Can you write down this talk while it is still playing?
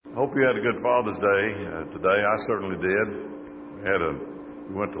Hope you had a good Father's Day today. I certainly did.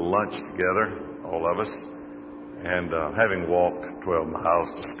 We went to lunch together, all of us, and having walked 12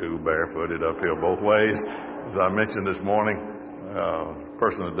 miles to school barefooted uphill both ways, as I mentioned this morning, a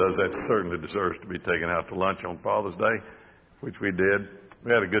person that does that certainly deserves to be taken out to lunch on Father's Day, which we did.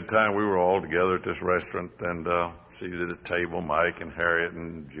 We had a good time. We were all together at this restaurant and seated at a table, Mike and Harriet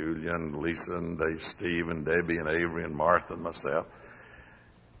and Julia and Lisa and Dave, Steve and Debbie and Avery and Martha and myself.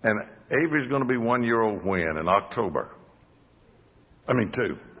 And Avery's going to be 1 year old when? In October.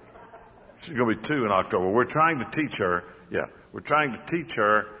 2. She's going to be 2 in October. We're trying to teach her,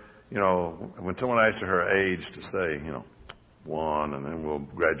 when someone asks her age to say, 1, and then we'll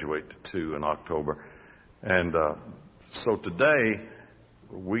graduate to 2 in October. And so today,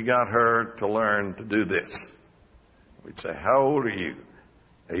 we got her to learn to do this. We'd say, how old are you?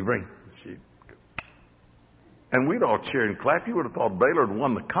 Avery. And we'd all cheer and clap. You would have thought Baylor had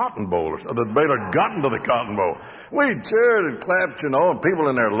won the Cotton Bowl, or that Baylor had gotten to the Cotton Bowl. We cheered and clapped, and people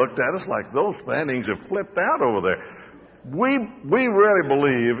in there looked at us like those Fannings have flipped out over there. We really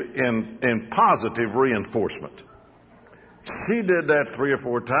believe in positive reinforcement. She did that 3 or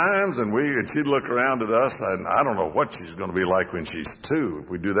 4 times, and she'd look around at us, and I don't know what she's going to be like when she's 2. If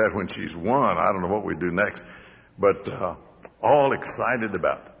we do that when she's 1, I don't know what we do next. But all excited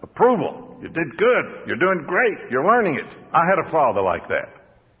about it. Approval. You did good. You're doing great. You're learning it. I had a father like that.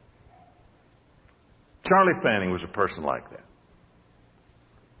 Charlie Fanning was a person like that.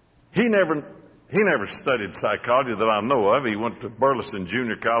 He never studied psychology that I know of. He went to Burleson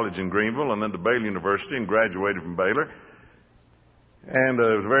Junior College in Greenville and then to Baylor University and graduated from Baylor. And he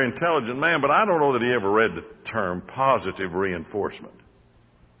was a very intelligent man, but I don't know that he ever read the term positive reinforcement.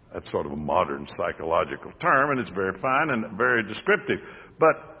 That's sort of a modern psychological term, and it's very fine and very descriptive.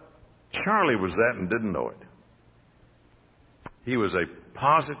 But Charlie was that and didn't know it. He was a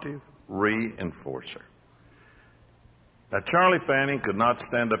positive reinforcer. Now, Charlie Fanning could not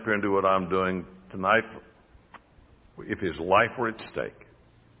stand up here and do what I'm doing tonight if his life were at stake.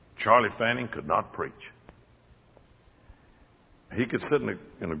 Charlie Fanning could not preach. He could sit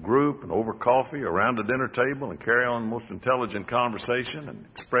in a group and over coffee around a dinner table and carry on the most intelligent conversation and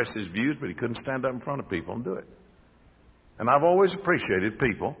express his views, but he couldn't stand up in front of people and do it. And I've always appreciated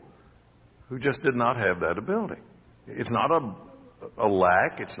people who just did not have that ability. It's not a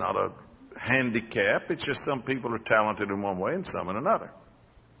lack. It's not a handicap. It's just some people are talented in one way and some in another.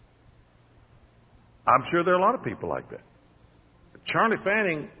 I'm sure there are a lot of people like that. But Charlie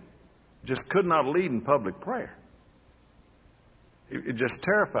Fanning just could not lead in public prayer. It just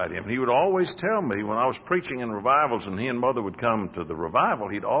terrified him. He would always tell me when I was preaching in revivals and he and Mother would come to the revival,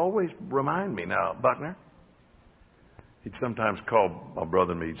 he'd always remind me, now, Buckner, he'd sometimes call my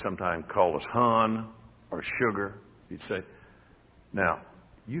brother and me, he'd sometimes call us Hun or Sugar. He'd say, now,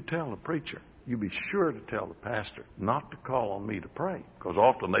 you tell the preacher, you be sure to tell the pastor not to call on me to pray, because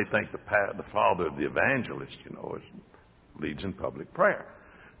often they think the father of the evangelist, leads in public prayer.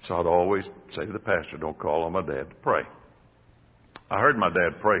 So I'd always say to the pastor, don't call on my dad to pray. I heard my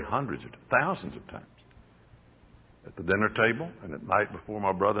dad pray thousands of times. At the dinner table and at night before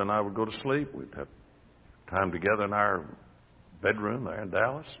my brother and I would go to sleep, we'd have time together in our bedroom there in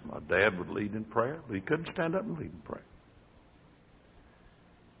Dallas. My dad would lead in prayer, but he couldn't stand up and lead in prayer.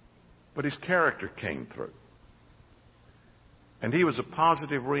 But his character came through. And he was a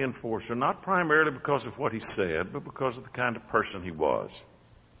positive reinforcer, not primarily because of what he said, but because of the kind of person he was.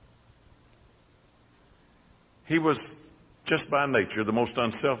 He was, just by nature, the most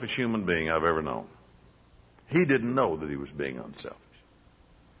unselfish human being I've ever known. He didn't know that he was being unselfish.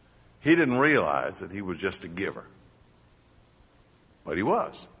 He didn't realize that he was just a giver. But he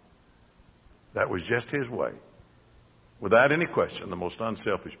was. That was just his way. Without any question, the most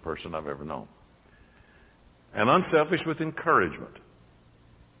unselfish person I've ever known. And unselfish with encouragement.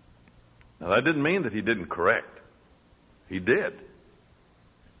 Now, that didn't mean that he didn't correct. He did.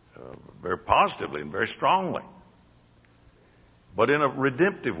 Very positively and very strongly. But in a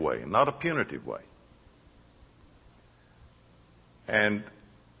redemptive way, not a punitive way. And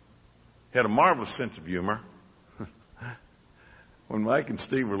he had a marvelous sense of humor. When Mike and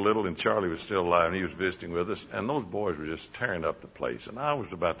Steve were little and Charlie was still alive and he was visiting with us, and those boys were just tearing up the place, and I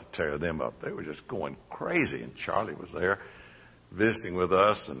was about to tear them up. They were just going crazy, and Charlie was there visiting with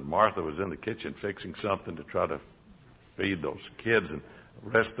us, and Martha was in the kitchen fixing something to try to feed those kids and the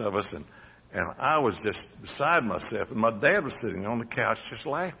rest of us, and I was just beside myself, and my dad was sitting on the couch just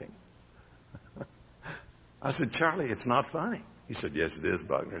laughing. I said, Charlie, it's not funny. He said, yes, it is,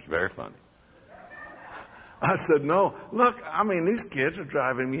 Buckner. It's very funny. I said, no, look, these kids are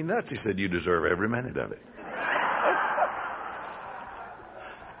driving me nuts. He said, you deserve every minute of it.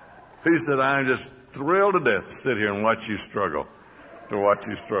 He said, I'm just thrilled to death to sit here and watch you struggle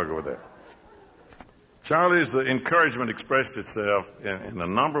with that. Charlie's encouragement expressed itself in a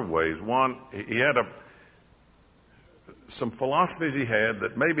number of ways. One, he had some philosophies he had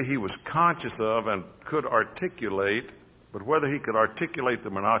that maybe he was conscious of and could articulate, but whether he could articulate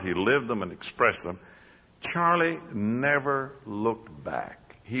them or not, he lived them and expressed them. Charlie never looked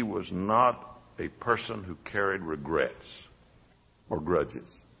back. He was not a person who carried regrets or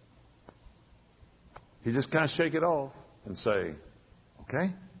grudges. He just kind of shake it off and say,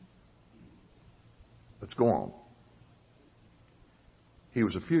 okay, let's go on. He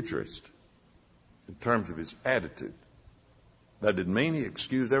was a futurist in terms of his attitude. That didn't mean he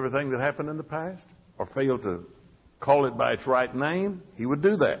excused everything that happened in the past or failed to call it by its right name. He would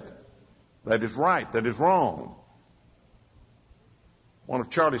do that. That is right. That is wrong. One of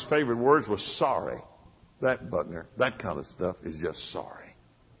Charlie's favorite words was sorry. That, Buckner, that kind of stuff is just sorry.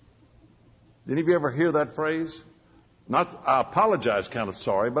 Did any of you ever hear that phrase? Not, I apologize kind of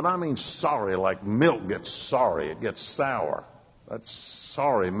sorry, but I mean sorry like milk gets sorry. It gets sour. That's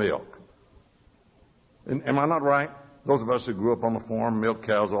sorry milk. Am I not right? Those of us who grew up on the farm, milked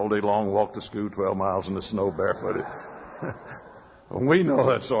cows all day long, walked to school 12 miles in the snow barefooted. We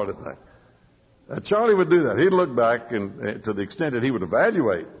know that sort of thing. Charlie would do that. He'd look back and to the extent that he would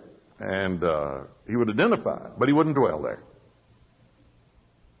evaluate and he would identify, but he wouldn't dwell there.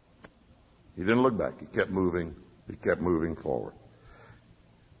 He didn't look back. He kept moving. He kept moving forward.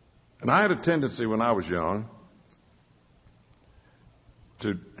 And I had a tendency when I was young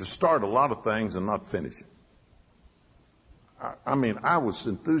to start a lot of things and not finish it. I mean, I was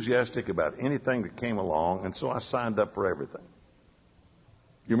enthusiastic about anything that came along, and so I signed up for everything.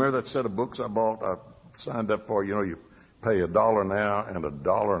 You remember that set of books I bought? I signed up for, you pay $1 now and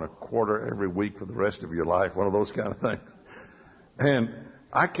 $1.25 every week for the rest of your life, one of those kind of things. And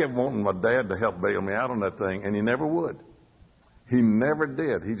I kept wanting my dad to help bail me out on that thing, and he never would. He never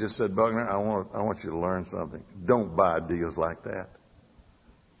did. He just said, Buckner, I want you to learn something. Don't buy deals like that.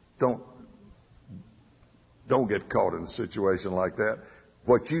 Don't get caught in a situation like that.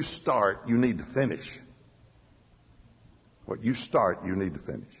 What you start, you need to finish. What you start, you need to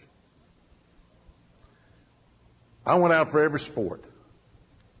finish. I went out for every sport.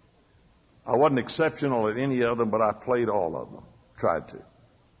 I wasn't exceptional at any of them, but I played all of them. Tried to.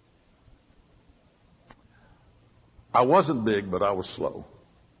 I wasn't big, but I was slow.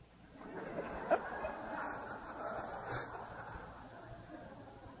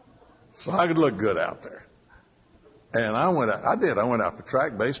 So I could look good out there. And I went out for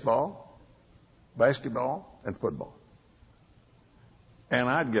track, baseball, basketball, and football. And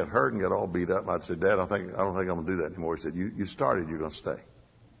I'd get hurt and get all beat up. I'd say, Dad, I don't think I'm going to do that anymore. He said, you started, you're going to stay.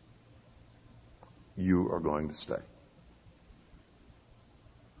 You are going to stay.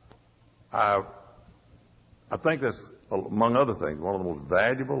 I think that's, among other things, one of the most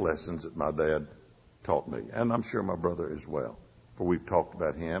valuable lessons that my dad taught me. And I'm sure my brother as well. For we've talked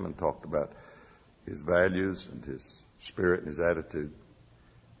about him and talked about his values and his spirit and his attitude.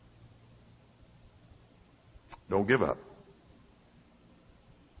 Don't give up.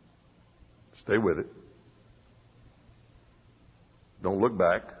 Stay with it. Don't look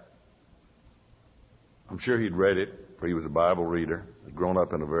back. I'm sure he'd read it, for he was a Bible reader. He'd grown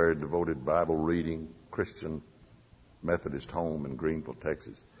up in a very devoted Bible reading Christian Methodist home in Greenville,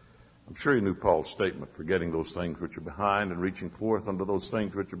 Texas. I'm sure he knew Paul's statement, forgetting those things which are behind and reaching forth unto those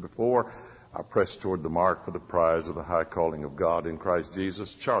things which are before. I press toward the mark for the prize of the high calling of God in Christ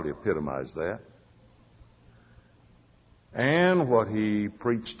Jesus. Charlie epitomized that. And what he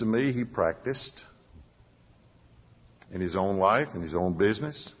preached to me, he practiced in his own life, in his own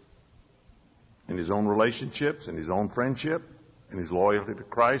business, in his own relationships, in his own friendship, in his loyalty to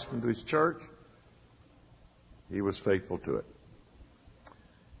Christ and to his church. He was faithful to it.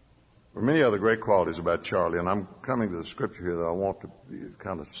 There are many other great qualities about Charlie, and I'm coming to the scripture here that I want to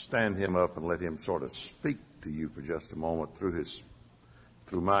kind of stand him up and let him sort of speak to you for just a moment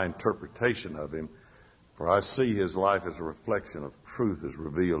through my interpretation of him. For I see his life as a reflection of truth as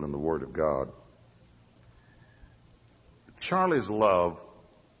revealed in the Word of God. Charlie's love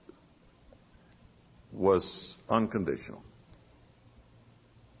was unconditional.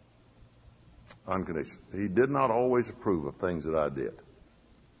 Unconditional. He did not always approve of things that I did.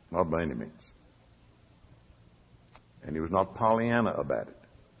 Not by any means. And he was not Pollyanna about it.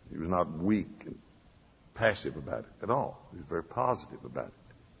 He was not weak and passive about it at all. He was very positive about it.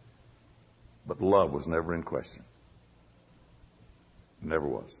 But love was never in question. Never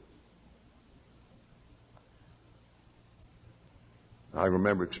was. I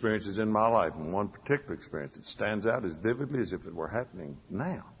remember experiences in my life, and one particular experience that stands out as vividly as if it were happening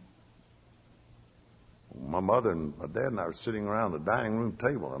now. My mother and my dad and I were sitting around the dining room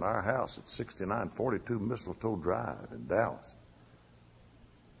table in our house at 6942 Mistletoe Drive in Dallas.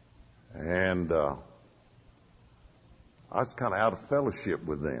 And I was kind of out of fellowship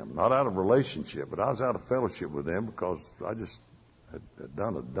with them. Not out of relationship, but I was out of fellowship with them because I just had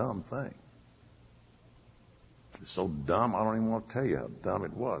done a dumb thing. It's so dumb, I don't even want to tell you how dumb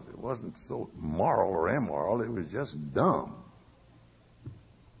it was. It wasn't so moral or immoral. It was just dumb.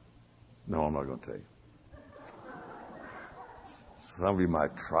 No, I'm not going to tell you. Some of you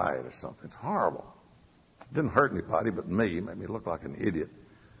might try it or something. It's horrible. It didn't hurt anybody but me. It made me look like an idiot.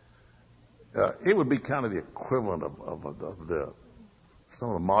 It would be kind of the equivalent of some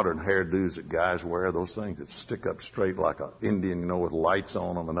of the modern hairdos that guys wear, those things that stick up straight like an Indian, with lights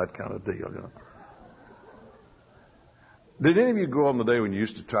on them and that kind of deal, Did any of you grow up in the day when you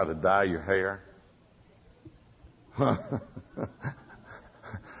used to try to dye your hair?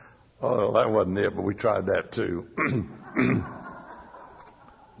 Oh, that wasn't it, but we tried that too.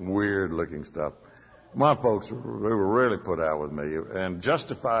 Weird looking stuff. My folks, they were really put out with me, and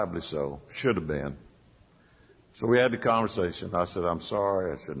justifiably so, should have been. So we had the conversation. I said, I'm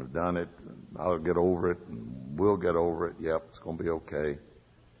sorry, I shouldn't have done it. I'll get over it, and we'll get over it. Yep, it's going to be okay.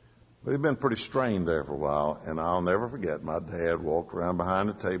 But he'd been pretty strained there for a while, and I'll never forget, my dad walked around behind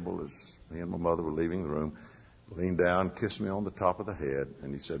the table as me and my mother were leaving the room, leaned down, kissed me on the top of the head,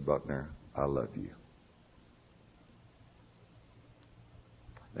 and he said, Buckner, I love you.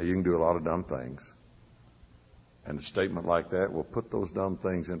 Now, you can do a lot of dumb things, and a statement like that will put those dumb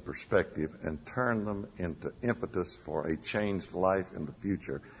things in perspective and turn them into impetus for a changed life in the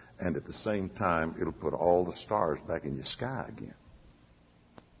future, and at the same time, it'll put all the stars back in your sky again.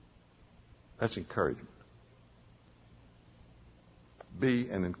 That's encouragement. Be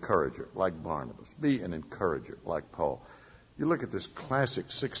an encourager like Barnabas. Be an encourager like Paul. You look at this classic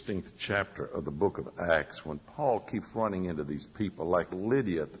 16th chapter of the book of Acts when Paul keeps running into these people like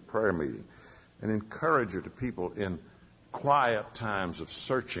Lydia at the prayer meeting, an encourager to people in quiet times of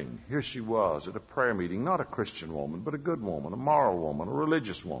searching. Here she was at a prayer meeting, not a Christian woman, but a good woman, a moral woman, a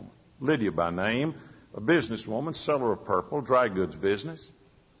religious woman. Lydia by name, a businesswoman, seller of purple, dry goods business.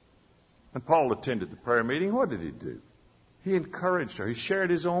 And Paul attended the prayer meeting. What did he do? He encouraged her. He shared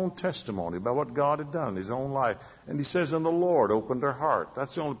his own testimony about what God had done in his own life. And he says, and the Lord opened her heart.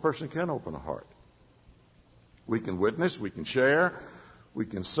 That's the only person who can open a heart. We can witness, we can share, we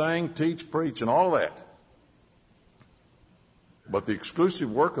can sing, teach, preach, and all that. But the exclusive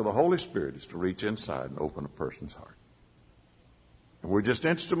work of the Holy Spirit is to reach inside and open a person's heart. And we're just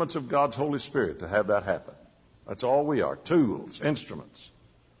instruments of God's Holy Spirit to have that happen. That's all we are, tools, instruments.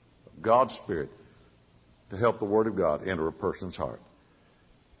 God's Spirit to help the Word of God enter a person's heart.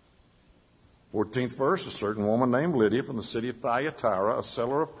 14th verse, a certain woman named Lydia from the city of Thyatira, a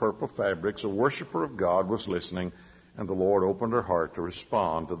seller of purple fabrics, a worshiper of God, was listening, and the Lord opened her heart to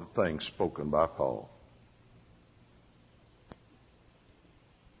respond to the things spoken by Paul.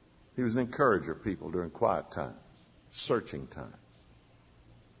 He was an encourager of people during quiet times, searching times.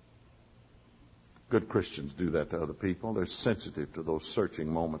 Good Christians do that to other people. They're sensitive to those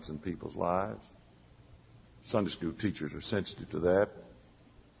searching moments in people's lives. Sunday school teachers are sensitive to that.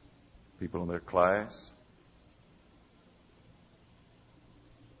 People in their class.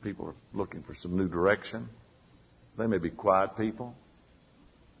 People are looking for some new direction. They may be quiet people,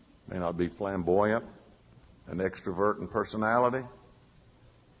 may not be flamboyant and extrovert in personality,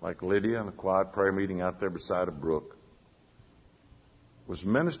 like Lydia in a quiet prayer meeting out there beside a brook, was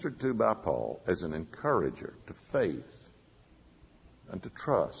ministered to by Paul as an encourager to faith and to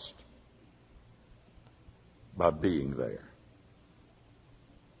trust by being there.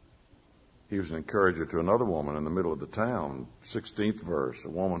 He was an encourager to another woman in the middle of the town, 16th verse, a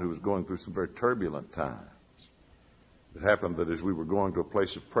woman who was going through some very turbulent times. It happened that as we were going to a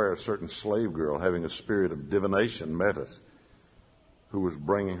place of prayer, a certain slave girl having a spirit of divination met us, who was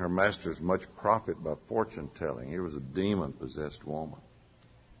bringing her masters much profit by fortune telling. Here was a demon-possessed woman.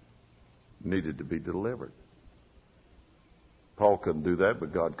 Needed to be delivered. Paul couldn't do that,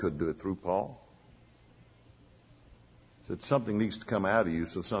 but God could do it through Paul. He said something needs to come out of you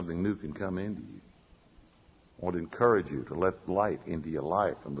so something new can come into you. I want to encourage you to let light into your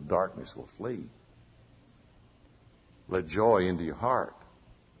life and the darkness will flee. Let joy into your heart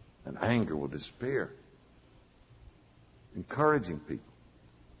and anger will disappear. Encouraging people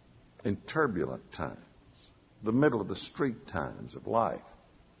in turbulent times, the middle of the street times of life,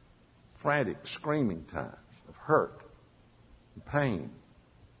 frantic, screaming times of hurt and pain,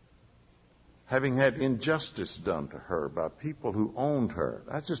 having had injustice done to her by people who owned her.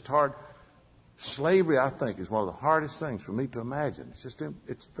 That's just hard. Slavery, I think, is one of the hardest things for me to imagine.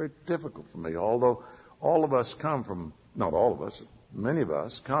 It's very difficult for me, although All of us come from, not all of us, many of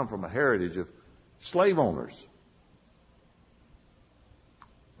us come from a heritage of slave owners.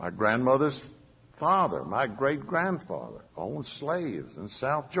 My grandmother's father, my great-grandfather, owned slaves in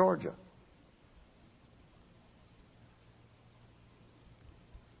South Georgia.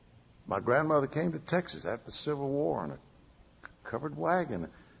 My grandmother came to Texas after the Civil War in a covered wagon.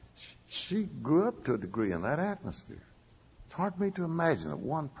 She grew up to a degree in that atmosphere. It's hard for me to imagine that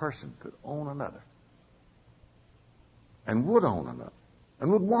one person could own another and would own another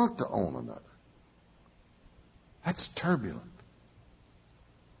and would want to own another. That's turbulent.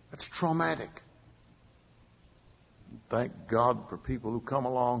 That's traumatic. Thank God for people who come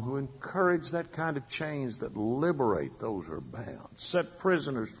along who encourage that kind of change, that liberate those who are bound, set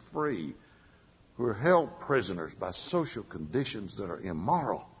prisoners free, who are held prisoners by social conditions that are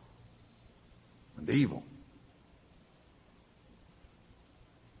immoral and evil.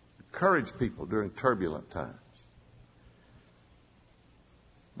 Encourage people during turbulent times.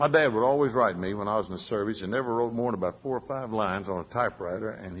 My dad would always write me when I was in the service. He never wrote more than about 4 or 5 lines on a typewriter,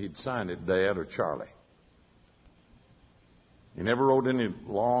 and he'd sign it Dad or Charlie. He never wrote any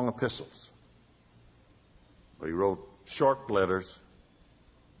long epistles, but he wrote short letters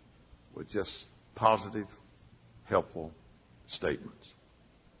with just positive, helpful statements.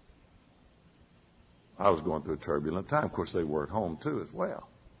 I was going through a turbulent time. Of course, they were at home, too, as well.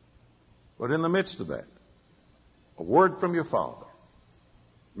 But in the midst of that, a word from your father.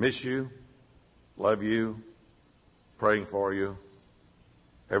 Miss you, love you, praying for you.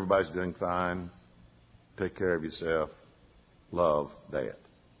 Everybody's doing fine. Take care of yourself. Love, Dad.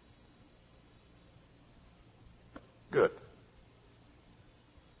 Good.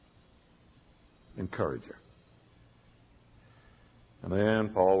 Encourager. And then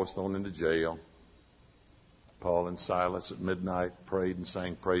Paul was thrown into jail. Paul and Silas at midnight prayed and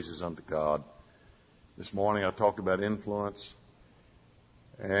sang praises unto God. This morning I talked about influence.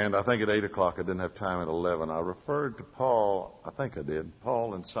 And I think at 8 o'clock, I didn't have time at 11. I referred to Paul, I think I did,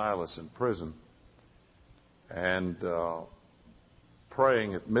 Paul and Silas in prison. And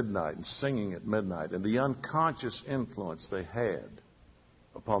praying at midnight and singing at midnight, and the unconscious influence they had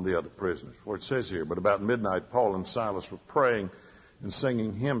upon the other prisoners. For it says here, but about midnight, Paul and Silas were praying and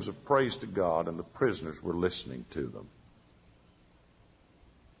singing hymns of praise to God, and the prisoners were listening to them.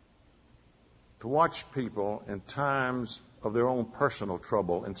 To watch people in times of their own personal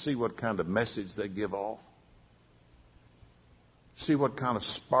trouble and see what kind of message they give off, see what kind of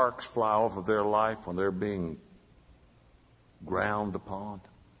sparks fly off of their life when they're being ground upon.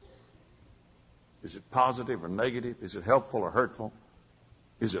 Is it positive or negative? Is it helpful or hurtful?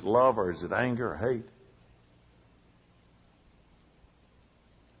 Is it love or is it anger or hate?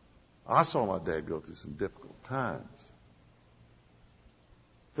 I saw my dad go through some difficult times.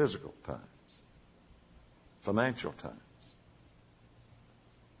 Physical times. Financial times.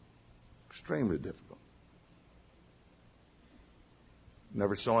 Extremely difficult.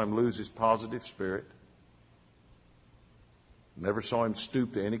 Never saw him lose his positive spirit. Never saw him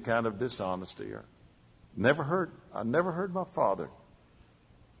stoop to any kind of dishonesty. I never heard my father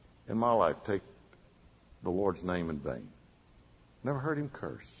in my life take the Lord's name in vain. Never heard him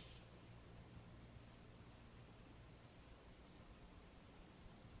curse.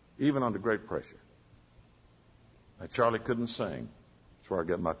 Even under great pressure. Now, Charlie couldn't sing. That's where I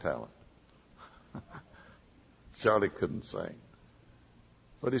get my talent. Charlie couldn't sing.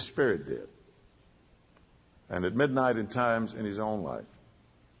 But his spirit did. And at midnight in times in his own life,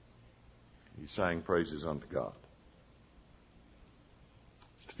 he sang praises unto God.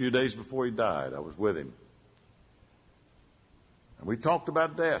 Just a few days before he died, I was with him. And we talked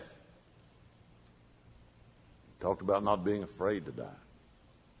about death. We talked about not being afraid to die.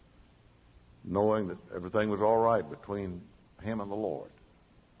 Knowing that everything was all right between him and the Lord.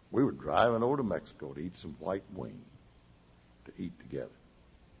 We were driving over to Mexico to eat some white wing, to eat together.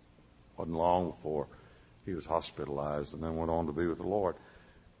 Wasn't long before he was hospitalized and then went on to be with the Lord.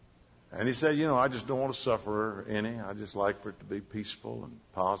 And he said, I just don't want to suffer any. I just like for it to be peaceful and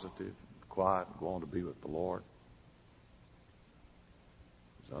positive and quiet and go on to be with the Lord.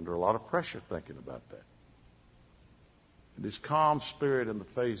 He's under a lot of pressure thinking about that. And his calm spirit in the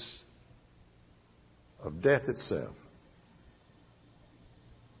face of death itself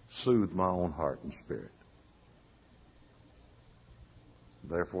soothed my own heart and spirit.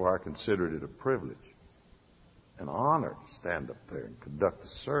 Therefore, I considered it a privilege, an honor to stand up there and conduct the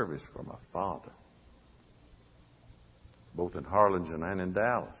service for my father, both in Harlingen and in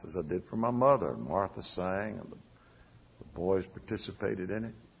Dallas, as I did for my mother. And Martha sang, and the boys participated in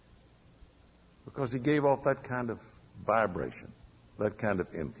it, because he gave off that kind of vibration, that kind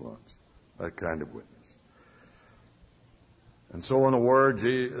of influence, that kind of witness. And so in the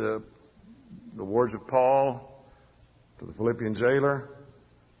words of Paul to the Philippian jailer,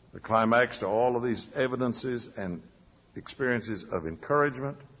 the climax to all of these evidences and experiences of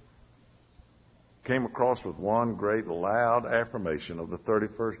encouragement came across with one great loud affirmation of the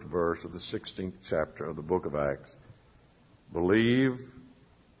 31st verse of the 16th chapter of the book of Acts. Believe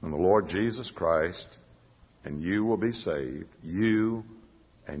in the Lord Jesus Christ, and you will be saved, you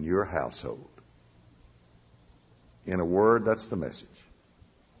and your household. In a word, that's the message.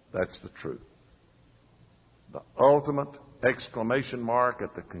 That's the truth. The ultimate exclamation mark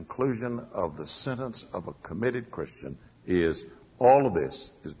at the conclusion of the sentence of a committed Christian is, all of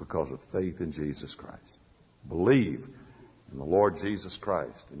this is because of faith in Jesus Christ. Believe in the Lord Jesus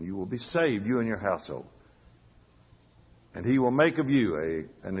Christ, and you will be saved, you and your household. And he will make of you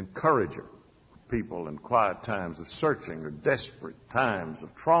an encourager of people in quiet times of searching or desperate times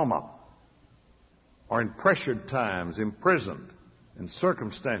of trauma, or in pressured times, imprisoned in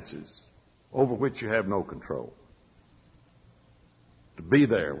circumstances over which you have no control. To be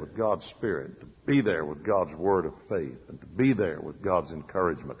there with God's Spirit, to be there with God's word of faith, and to be there with God's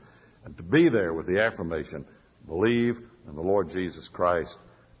encouragement, and to be there with the affirmation, believe in the Lord Jesus Christ,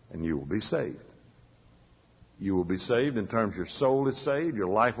 and you will be saved. You will be saved in terms your soul is saved, your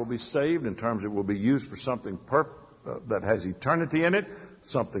life will be saved in terms it will be used for something that has eternity in it,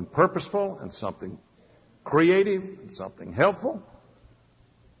 something purposeful and something creative and something helpful.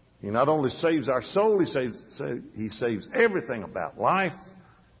 He not only saves our soul, he saves everything about life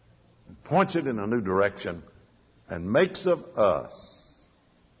and points it in a new direction and makes of us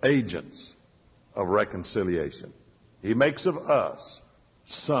agents of reconciliation. He makes of us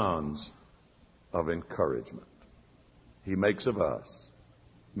sons of encouragement. He makes of us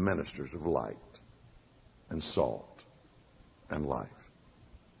ministers of light and salt and life.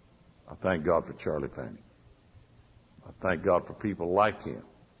 I thank God for Charlie Fanning. I thank God for people like him.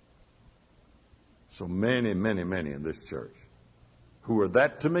 So many, many, many in this church who are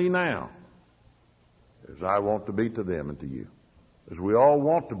that to me now as I want to be to them and to you, as we all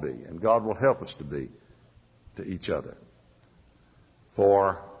want to be, and God will help us to be to each other.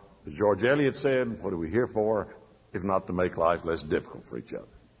 For, as George Eliot said, what are we here for if not to make life less difficult for each other?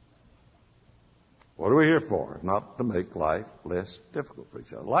 What are we here for if not to make life less difficult for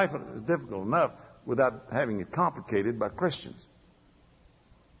each other? Life is difficult enough without having it complicated by Christians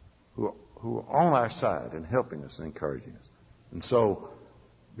who are on our side and helping us and encouraging us. And so,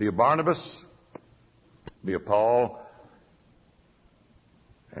 be a Barnabas, be a Paul,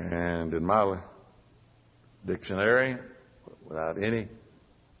 and in my dictionary, without any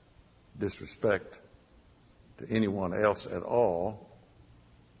disrespect to anyone else at all,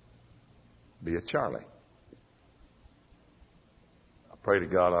 be a Charlie. I pray to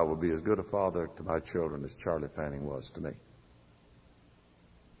God I will be as good a father to my children as Charlie Fanning was to me.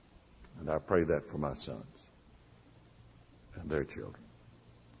 And I pray that for my sons and their children.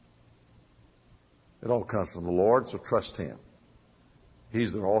 It all comes from the Lord, so trust him.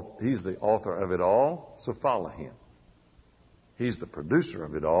 He's the author of it all, so follow him. He's the producer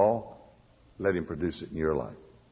of it all. Let him produce it in your life.